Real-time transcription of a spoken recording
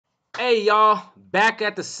Hey y'all, back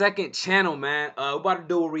at the second channel, man. We about to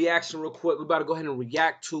do a reaction real quick. We about to go ahead and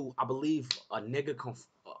react to, I believe, a nigga,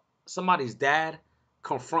 somebody's dad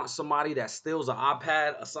confront somebody that steals an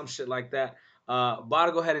iPad or some shit like that. About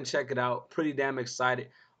to go ahead and check it out. Pretty damn excited.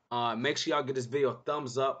 Make sure y'all get this video a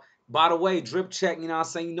thumbs up. By the way, drip check, you know what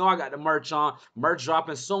I'm saying? You know I got the merch on. Merch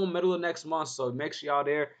dropping soon, middle of next month. So make sure y'all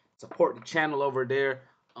there. Support the channel over there.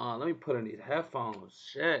 Let me put in these headphones.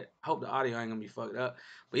 Shit. I hope the audio ain't gonna be fucked up.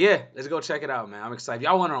 But yeah, let's go check it out, man. I'm excited.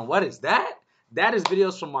 Y'all wondering what is that? That is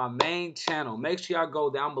videos from my main channel. Make sure y'all go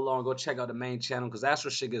down below and go check out the main channel because that's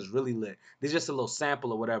where shit gets really lit. This is just a little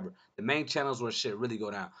sample or whatever. The main channel is where shit really go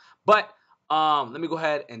down. But let me go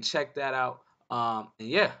ahead and check that out. And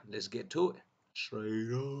yeah, let's get to it.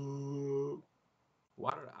 Straight up.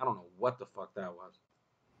 I don't know what the fuck that was.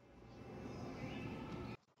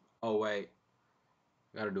 Oh wait.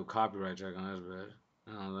 Gotta do copyright check on this, bitch.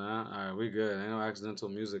 Alright, we good. Ain't no accidental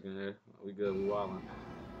music in here. We good, we wildin'.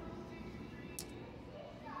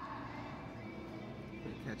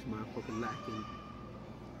 Catch my fucking lacking.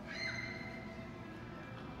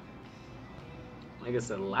 Nigga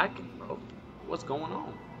said lacking, bro. What's going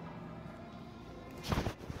on?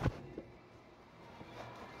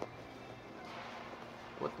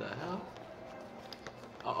 What the hell?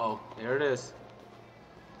 Uh-oh, there it is.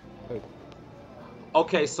 Hey.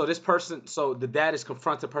 Okay, so this person, so the dad is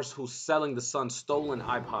confronting the person who's selling the son's stolen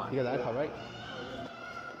iPod. You got the iPod, right?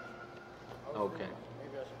 Okay.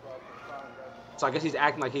 So I guess he's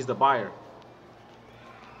acting like he's the buyer.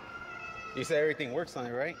 You said everything works on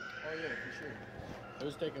it, right? Oh yeah, for sure. It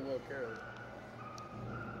was taken well care of.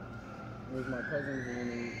 It was my cousin's and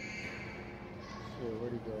then shit,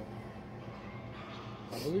 where'd he go?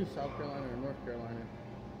 I believe South Carolina or North Carolina.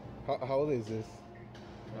 How old is this?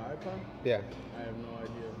 The iPod? Yeah. I have no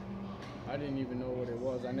idea. I didn't even know what it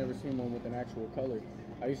was. I never seen one with an actual color.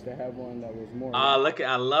 I used to have one that was more. Look,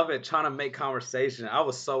 I love it. Trying to make conversation. I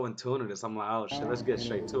was so in tune to this. I'm like, oh shit, let's get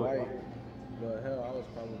straight to it. But hell, I was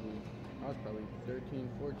probably 13,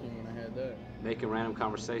 14 when I had that. Making random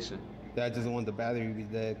conversation. Dad doesn't want the battery to be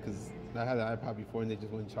dead because I had an iPod before and they just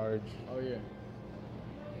wouldn't charge. Oh yeah.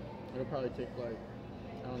 It'll probably take like,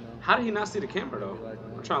 I don't know. How did he not see the camera though?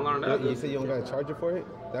 I'm trying to learn that. You said you don't got a charger for it?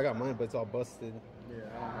 I got mine, but it's all busted. Yeah,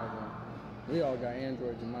 I don't have one. We all got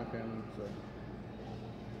Androids in my family, so.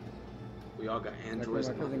 We all got Androids.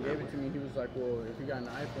 Like when my cousin gave it to me, he was like, well, if you got an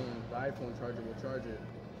iPhone, the iPhone charger will charge it.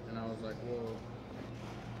 And I was like, well.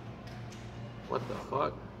 What the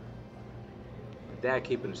fuck? My dad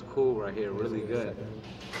keeping his cool right here, really good.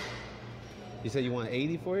 You said you want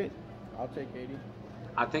 80 for it? I'll take 80.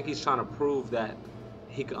 I think he's trying to prove that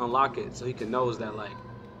he can unlock it so he can know that, like,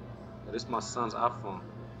 this is my son's iPhone.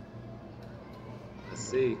 Let's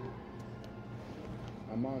see.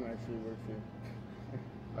 My mom actually works here.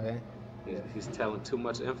 Oh, yeah? He's telling too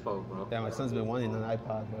much info, bro. Yeah, my son's been wanting an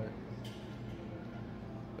iPod, but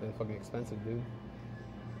they're fucking expensive, dude.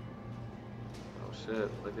 Oh shit!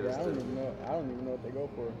 Look at this. I don't even know what they go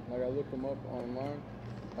for. Like I looked them up online.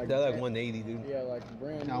 Like, they're like 180, dude. Yeah, like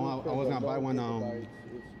brand new. I was gonna buy one.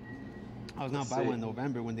 I was gonna buy one in see.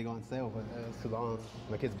 November when they go on sale, but it's too long.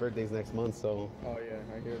 My kid's birthday's next month, so. Oh yeah,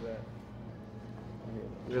 I hear that.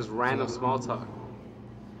 Just random small talk.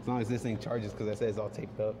 As long as this thing charges, because I said it's all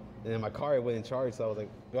taped up. And then my car it wouldn't charge, so I was like,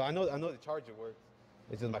 well, I know the charger works.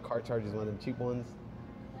 It's just my car charges one of them cheap ones.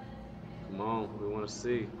 Come on, we want to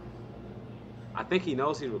see. I think he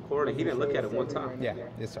knows he's recording. He didn't look at it one time. Yeah,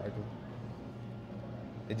 it's charging.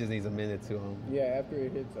 It just needs a minute to Yeah, after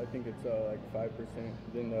it hits, I think it's like 5%.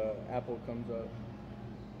 Then the Apple comes up.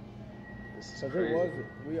 This is So crazy.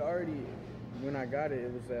 when I got it,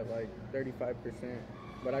 it was at like 35%.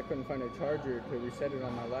 But I couldn't find a charger to reset it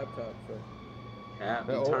on my laptop, so. Yeah,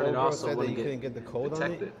 you turn it off so said it that you wouldn't couldn't get the code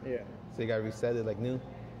detected. on it? Yeah. So you gotta reset it like new?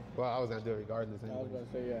 Well, I was gonna do it regardless I anyway. was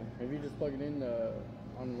about to say, yeah. If you just plug it in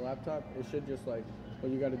on the laptop, it should just like,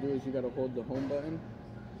 what you gotta do is you gotta hold the home button,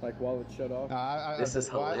 like while it's shut off. This is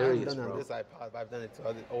I hilarious, haven't done it bro. on this iPod, but I've done it to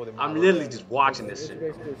other older I'm models. literally just watching this It's shit.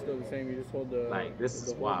 basically still the same. You just hold the. Like, this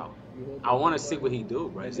is wow. You hold the I want to home see what button, he do,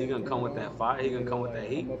 bro. Is he gonna come with that fire? He gonna come with that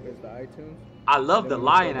heat? Come up as the iTunes. I love the Then when you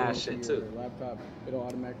lying plug it ass into shit your too. Laptop, it'll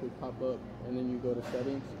automatically pop up, and then you go to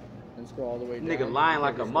settings and scroll all the way down. Nigga lying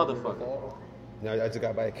like a Just go to motherfucker. default. No, I just got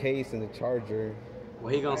to buy a case and the charger.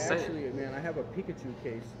 What he gonna say? Actually, man, I have a Pikachu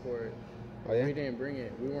case for it. Oh yeah? We didn't bring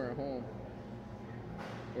it. We weren't home.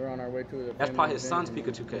 We were on our way to the. That's probably his son's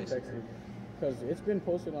Pikachu case. Because it's been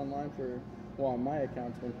posted online for, well, on my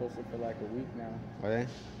account, it's been posted for like a week now. Oh yeah?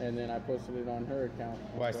 And then I posted it on her account.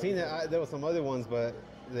 Well, I seen it. There were some other ones, but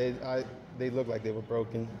they looked like they were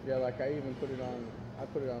broken. Yeah, like I even put it on. I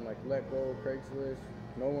put it on like Let Go, Craigslist.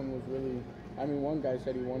 No one was really. I mean, one guy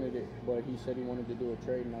said he wanted it, but he said he wanted to do a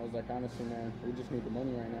trade, and I was like, honestly, man, we just need the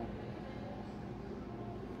money right now.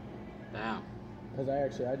 Damn. Cause I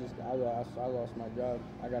lost my job.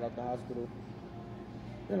 I got out the hospital.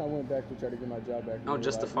 Then I went back to try to get my job back. Don't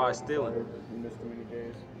justify stealing. You missed too many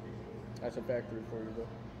days. That's a factory for you, though.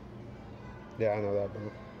 Yeah, I know that,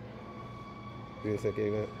 bro. You just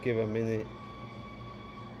give it a minute.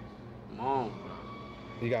 Come on, bro.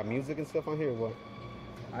 You got music and stuff on here or what?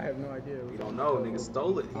 I have no idea. You don't know, nigga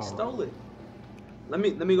stole it. He Oh. stole it. Let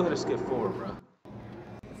me go ahead and skip forward, bro.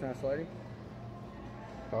 It's not sliding?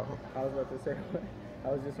 Oh, I was about to say, I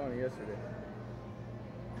was just on it yesterday.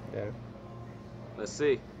 yeah. Let's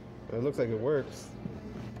see. It looks like it works.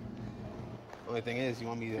 Only thing is, you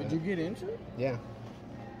want me to... Did you get into it? Yeah.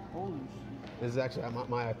 Holy shit. This is actually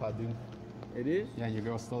my iPod, dude. It is? Yeah, your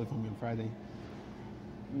girl stole it from me on Friday.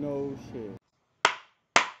 No shit.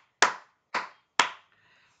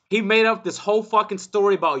 He made up this whole fucking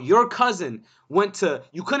story about your cousin went to,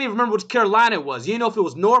 you couldn't even remember which Carolina it was. You didn't know if it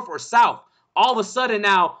was north or south. All of a sudden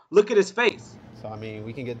now, look at his face. So, I mean,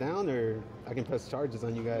 we can get down or I can press charges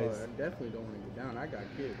on you guys. Oh, I definitely don't want to get down. I got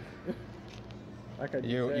kids. Like I just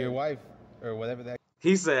Your said, wife or whatever that...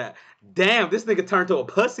 He said, damn, this nigga turned to a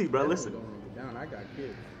pussy, bro. I Listen. don't want to get down. I got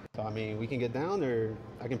kids. So, I mean, we can get down or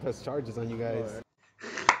I can press charges on you guys.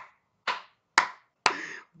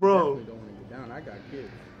 Bro. Definitely don't want to get down. I got kids.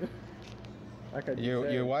 Like I just Your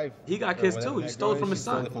said, wife... He got or kids whatever too. He that stole it girl from is, his she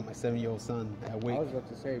stole son. it from my 7-year-old son at I Wake was about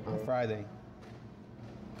to say, bro. on Friday.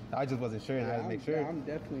 I just wasn't sure and I had to make sure. I'm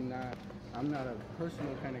definitely not. I'm not a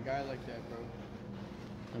personal kind of guy like that, bro.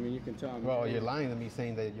 I mean, you can tell I'm. Bro, you're lying to me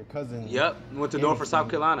saying that your cousin... Yep. Went to North or South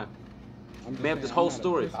Carolina. I'm just Made up saying, this I'm whole not a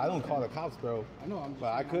story. personal I don't call kind the cops, bro. I know, I'm just But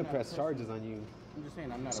I saying, I'm could not a press personal- charges on you. I'm just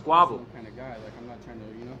saying I'm not Squabble. a personal kind of guy. Like I'm not trying to,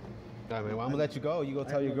 you know. I mean, well, I'm gonna let you go. You go I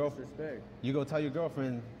tell have your no girlfriend. disrespect, You go tell your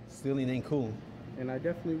girlfriend stealing ain't cool. and I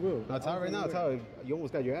definitely will. No, tell her right now. Tell her you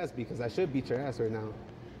almost got your ass beat because I should beat your ass right now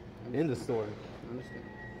in the store. I understand.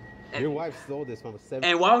 Your wife stole this from a 7.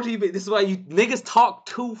 And why would you even, this is why you niggas talk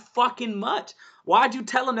too fucking much. Why'd you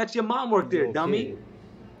tell him that your mom worked there, dummy? Kid,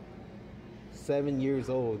 7 years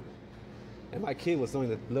old, and my kid was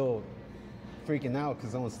only a little freaking out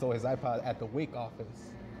because someone stole his iPod at the WIC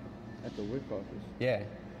office. At the WIC office. Yeah,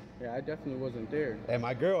 Yeah, I definitely wasn't there. and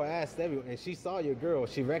my girl asked everyone, and she saw your girl.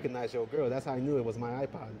 She recognized your girl. That's how I knew it was my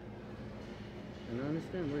iPod. And I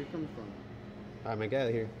understand where you're coming from. All right, man, get out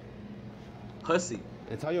of here. Pussy.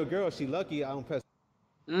 And tell your girl she lucky I don't press.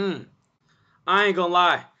 I ain't gonna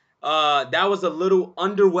lie. That was a little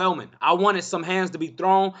underwhelming. I wanted some hands to be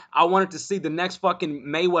thrown. I wanted to see the next fucking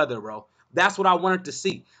Mayweather, bro. That's what I wanted to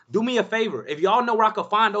see. Do me a favor. If y'all know where I could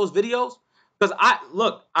find those videos, because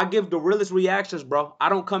I give the realest reactions, bro. I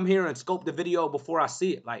don't come here and scope the video before I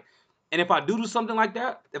see it. Like, and if I do something like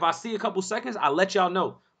that, if I see a couple seconds, I let y'all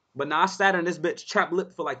know. But now I sat in this bitch trap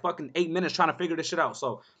lip for like fucking 8 minutes trying to figure this shit out.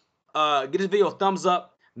 So, get this video a thumbs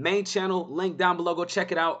up. Main channel, link down below. Go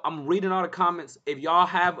check it out. I'm reading all the comments. If y'all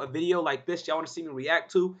have a video like this y'all want to see me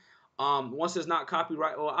react to, once it's not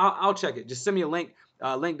copyright, well, I'll check it. Just send me a link.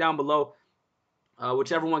 Link down below.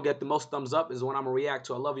 Whichever one get the most thumbs up is the one I'm gonna react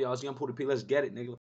to. I love y'all. It's Young Poudii P. Let's get it, nigga.